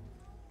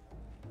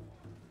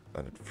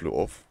 And it flew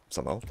off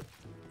somehow.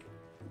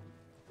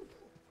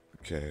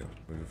 Okay,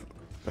 move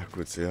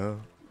backwards here.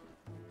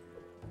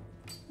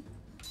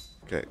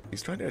 Okay,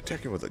 he's trying to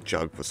attack him with a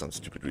jug for some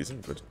stupid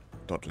reason, but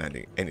not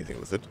landing anything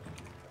with it.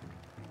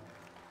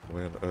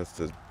 Where on earth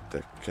did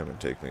that come and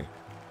take me?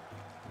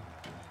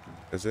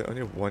 Is there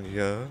only one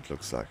here?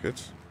 Looks like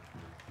it.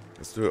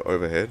 Let's do it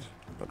overhead.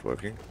 Not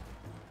working.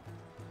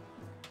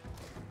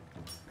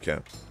 Okay.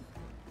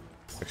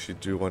 Actually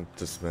do want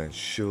this man's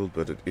shield,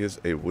 but it is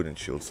a wooden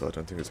shield, so I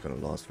don't think it's going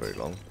to last very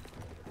long.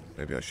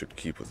 Maybe I should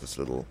keep with this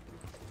little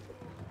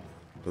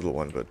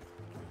one, but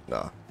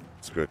nah,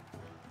 screw it.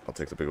 I'll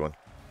take the big one.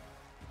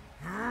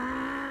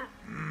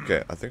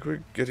 Okay, I think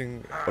we're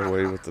getting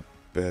away with the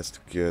best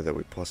gear that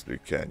we possibly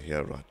can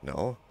here right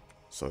now.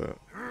 So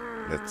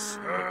let's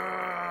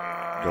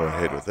go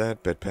ahead with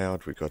that. Bed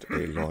payout, we got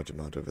a large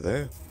amount over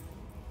there.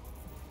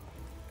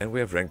 And we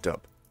have ranked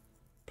up.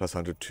 Plus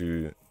 100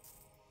 to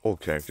all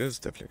characters.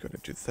 Definitely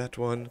going to do that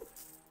one.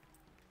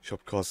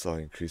 Shop costs are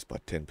increased by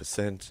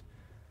 10%.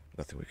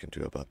 Nothing we can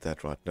do about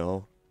that right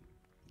now.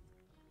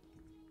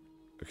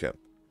 Okay.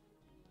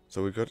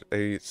 So we got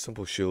a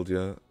simple shield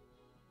here.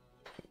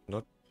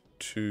 Not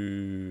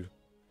too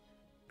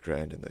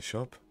grand in the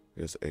shop.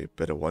 Here's a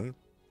better one,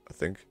 I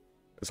think.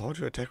 It's hard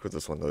to attack with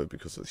this one though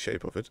because of the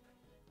shape of it.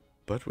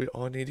 But we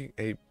are needing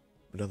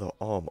another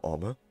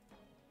armor.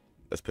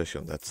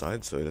 Especially on that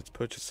side, so let's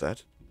purchase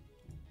that.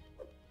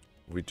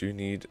 We do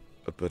need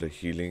a bit of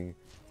healing.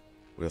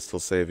 We are still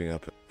saving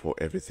up for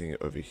everything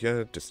over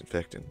here.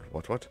 Disinfect and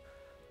what.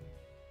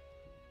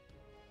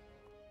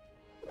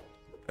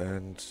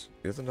 And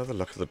here's another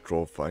luck of the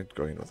draw fight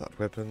going without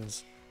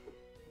weapons.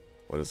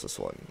 What is this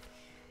one?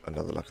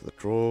 Another luck of the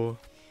draw.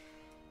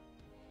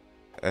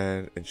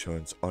 And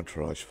insurance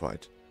entourage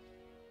fight.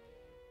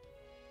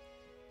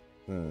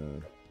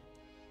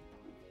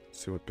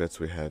 See what bets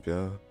we have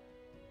here.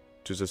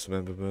 Choose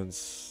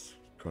dismemberments.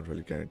 Can't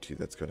really guarantee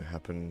that's going to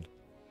happen.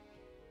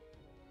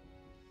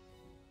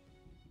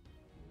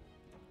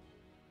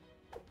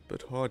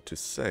 But hard to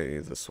say,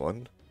 this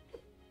one.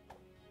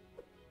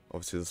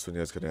 Obviously, this one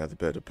here is going to have the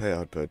better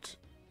payout, but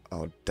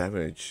our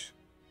damage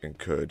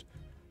incurred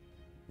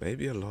may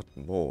be a lot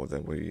more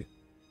than we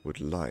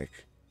would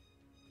like.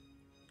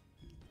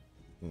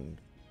 We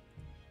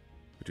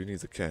do need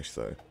the cash,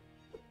 though.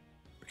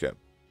 Okay.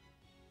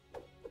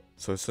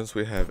 So since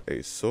we have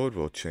a sword,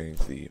 we'll change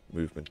the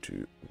movement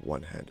to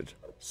one-handed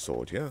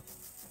sword here.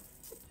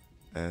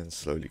 And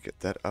slowly get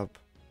that up.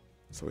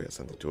 So we have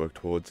something to work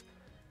towards.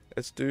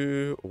 Let's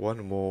do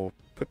one more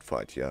pit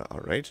fight here,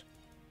 alright?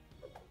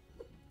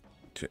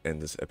 To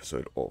end this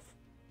episode off.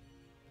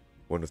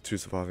 One with 2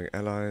 surviving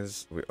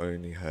allies, we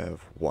only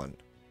have 1.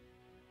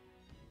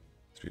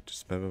 3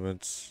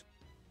 dismemberments.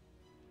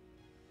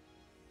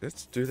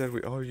 Let's do that.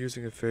 We are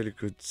using a fairly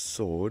good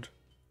sword,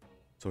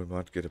 so we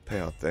might get a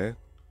payout there.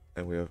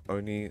 And we have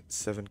only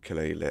 7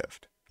 Calais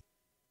left.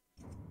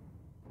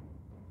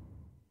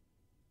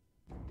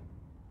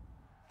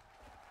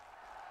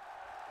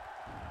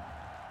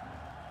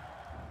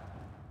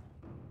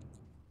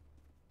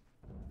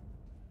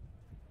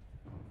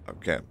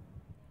 Okay.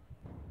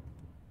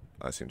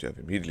 I seem to have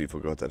immediately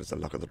forgot that it's a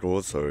luck of the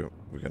draw, so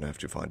we're going to have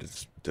to find a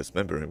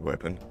dismembering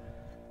weapon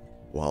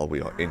while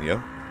we are in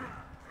here.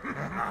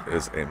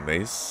 There's a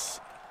mace.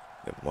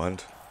 Never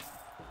mind.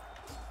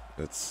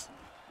 Let's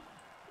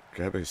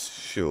grab a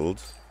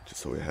shield,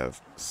 just so we have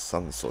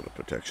some sort of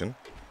protection.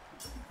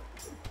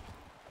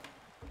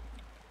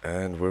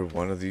 And we're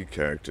one of the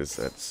characters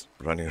that's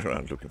running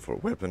around looking for a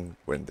weapon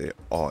when there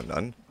are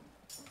none.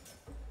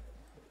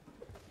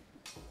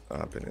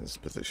 I've been in this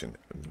position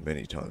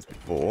many times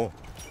before.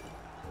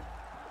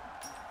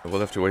 And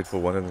we'll have to wait for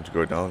one of them to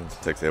go down to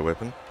take their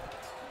weapon.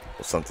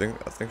 Or something.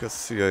 I think I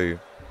see a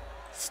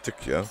stick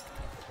here.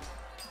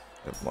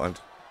 Never mind.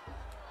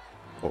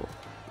 Oh,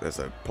 there's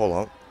a pole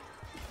out.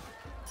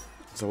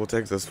 So we'll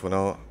take this for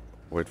now.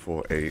 Wait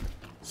for a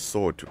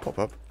sword to pop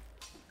up.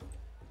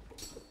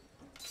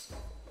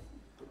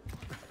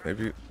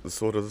 Maybe the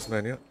sword of this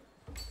man here.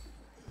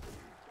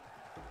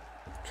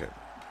 Okay,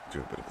 do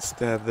a bit of a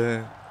stab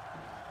there.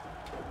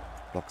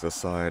 Block the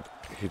side,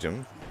 hit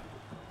him.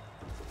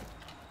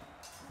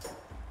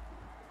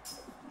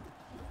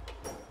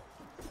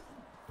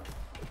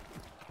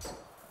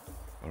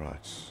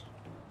 Alright.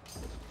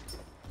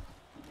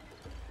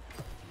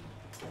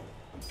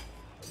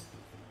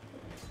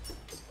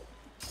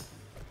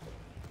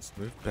 Let's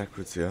move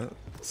backwards here.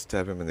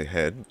 Stab him in the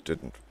head.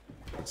 Didn't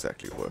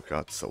exactly work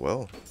out so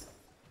well.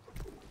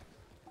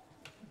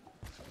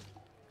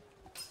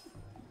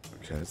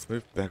 Okay, let's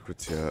move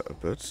backwards here a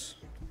bit.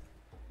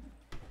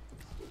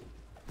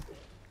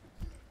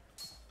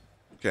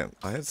 Okay,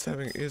 iron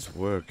stabbing is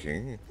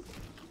working.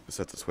 Just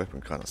that this weapon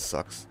kind of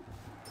sucks.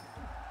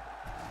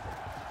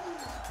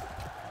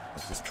 I'm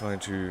just trying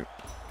to...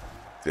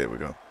 There we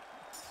go.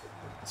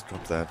 Let's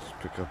drop that,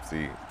 pick up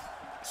the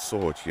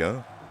sword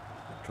here.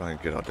 Try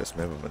and get our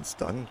dismemberments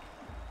done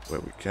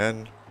where we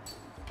can.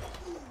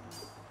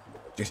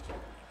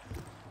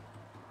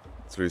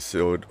 Threw his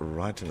sword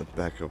right in the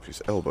back of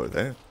his elbow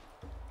there.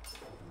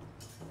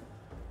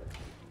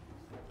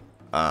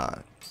 Ah,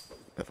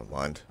 never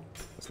mind.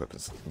 This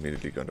weapon's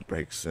immediately going to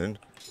break soon.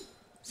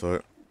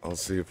 So, I'll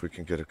see if we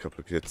can get a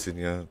couple of hits in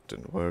here.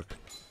 Didn't work.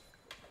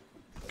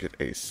 Get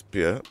a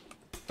spear.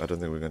 I don't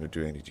think we're going to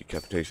do any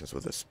decapitations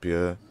with a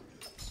spear.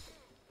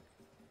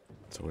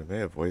 So we may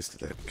have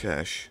wasted that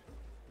cash.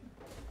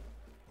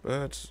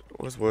 But it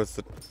was worth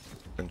it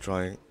in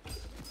trying.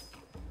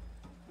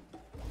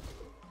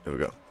 There we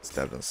go.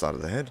 Stabbed on the side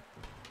of the head.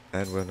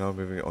 And we're now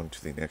moving on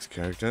to the next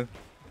character.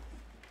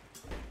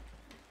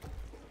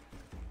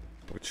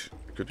 Which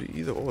could be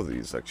either or of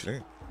these,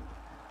 actually.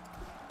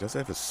 Does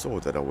have a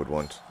sword that I would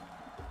want.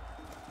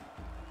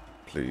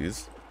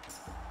 Please.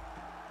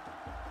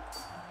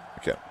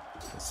 Okay.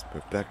 Let's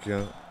move back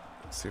here.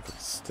 See if we can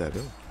stab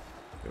him.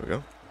 There we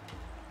go.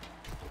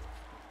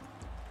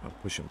 I'll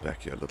push him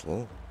back here a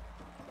little.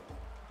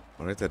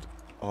 Alright, that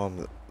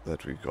arm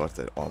that we got,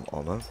 that arm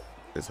armor,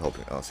 is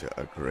helping us here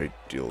a great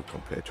deal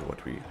compared to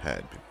what we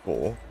had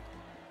before.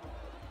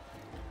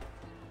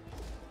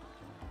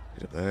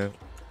 Get him there.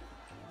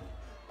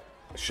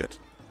 Shit.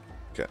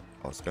 Okay,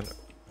 I was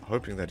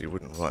hoping that he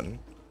wouldn't run,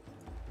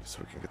 so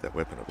we can get that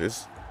weapon of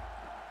his.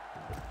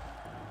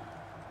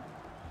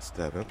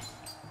 Stab him.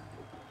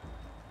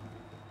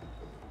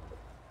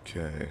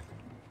 Okay.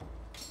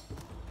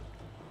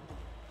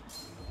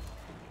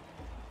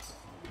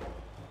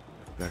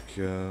 Back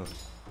here.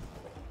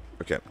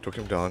 Okay, took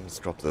him down. Let's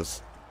drop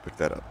this. Pick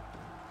that up.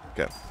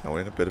 Okay, now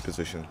we're in a better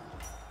position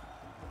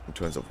in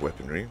terms of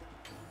weaponry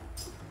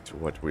to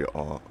what we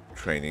are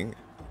training.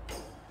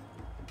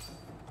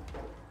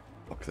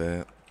 Block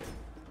there.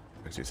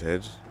 Next to his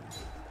head.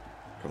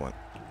 Come on.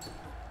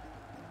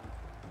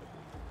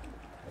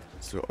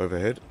 Let's do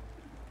overhead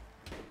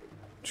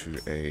to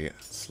a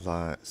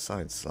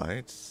side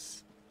slide.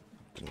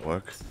 Didn't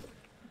work.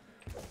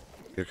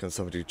 Here comes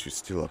somebody to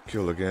steal our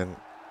kill again.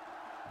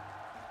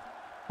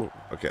 Oh,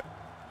 okay.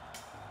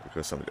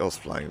 Because somebody else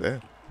flying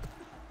there.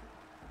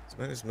 This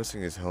man is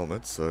missing his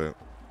helmet, so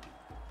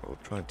we'll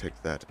try and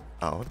take that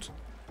out.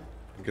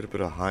 And get a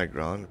bit of high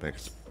ground, make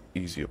us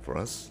easier for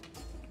us.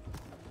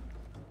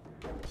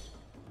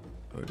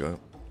 There we go.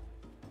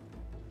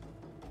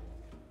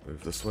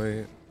 Move this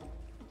way.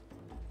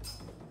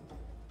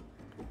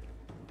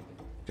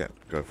 Yeah,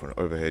 go for an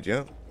overhead,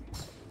 yeah.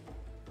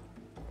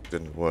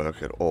 Didn't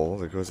work at all.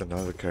 There goes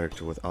another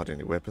character without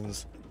any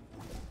weapons.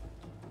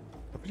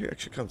 But he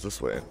actually comes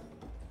this way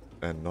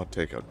and not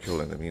take out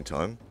kill in the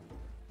meantime.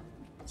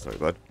 Sorry,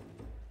 bud.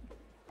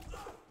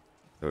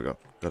 There we go.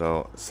 Got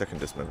our second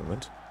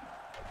dismemberment.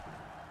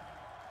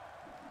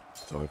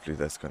 So hopefully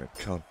that's going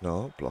to count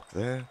now. Block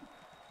there.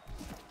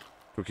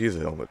 Took his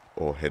helmet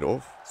or head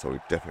off, so we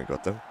definitely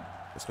got them.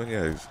 This man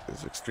here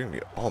is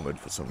extremely armored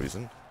for some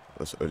reason.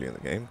 This early in the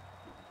game.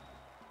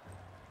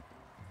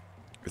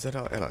 Is that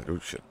our ally? Oh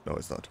shit, no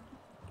it's not.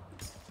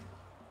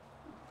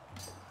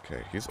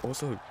 Okay, he's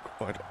also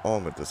quite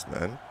armored, this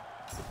man.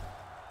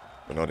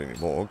 But not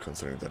anymore,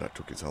 considering that I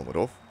took his helmet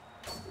off.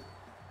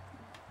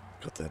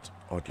 Got that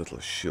odd little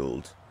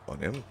shield on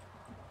him.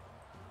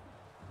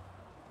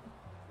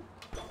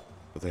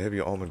 But the heavy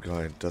armored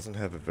guy doesn't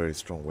have a very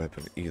strong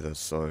weapon either,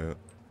 so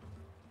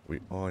we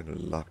are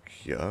in luck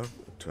here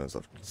in terms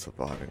of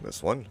surviving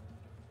this one.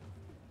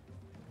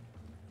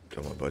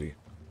 Come on, buddy.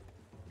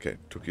 Okay,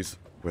 took his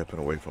weapon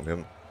away from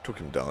him, took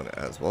him down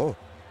as well.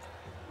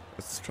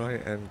 Let's try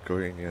and go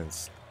in here and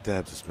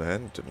stab this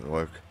man. Didn't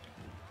work.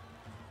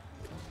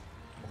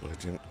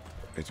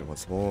 Hit him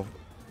once more.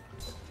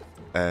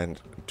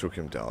 And took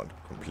him down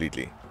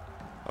completely.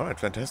 Alright,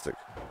 fantastic.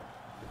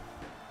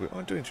 We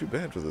aren't doing too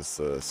bad with this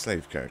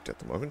slave character at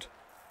the moment.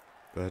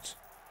 But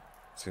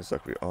seems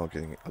like we are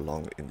getting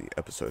along in the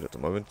episode at the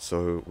moment.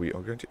 So we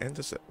are going to end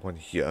this one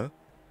here.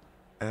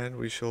 And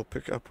we shall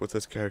pick up with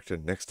this character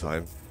next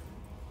time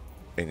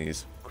in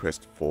his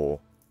quest for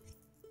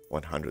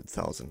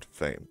 100,000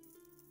 fame.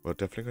 We're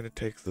definitely going to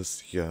take this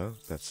here.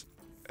 That's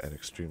an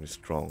extremely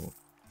strong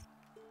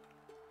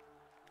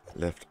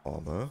left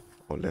armor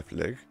or left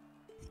leg.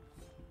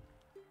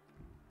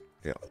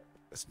 Yeah,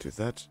 let's do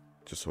that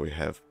just so we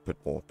have a bit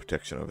more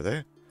protection over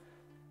there.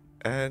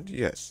 And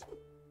yes,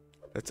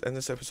 let's end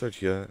this episode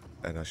here,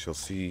 and I shall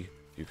see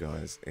you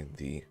guys in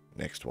the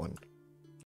next one.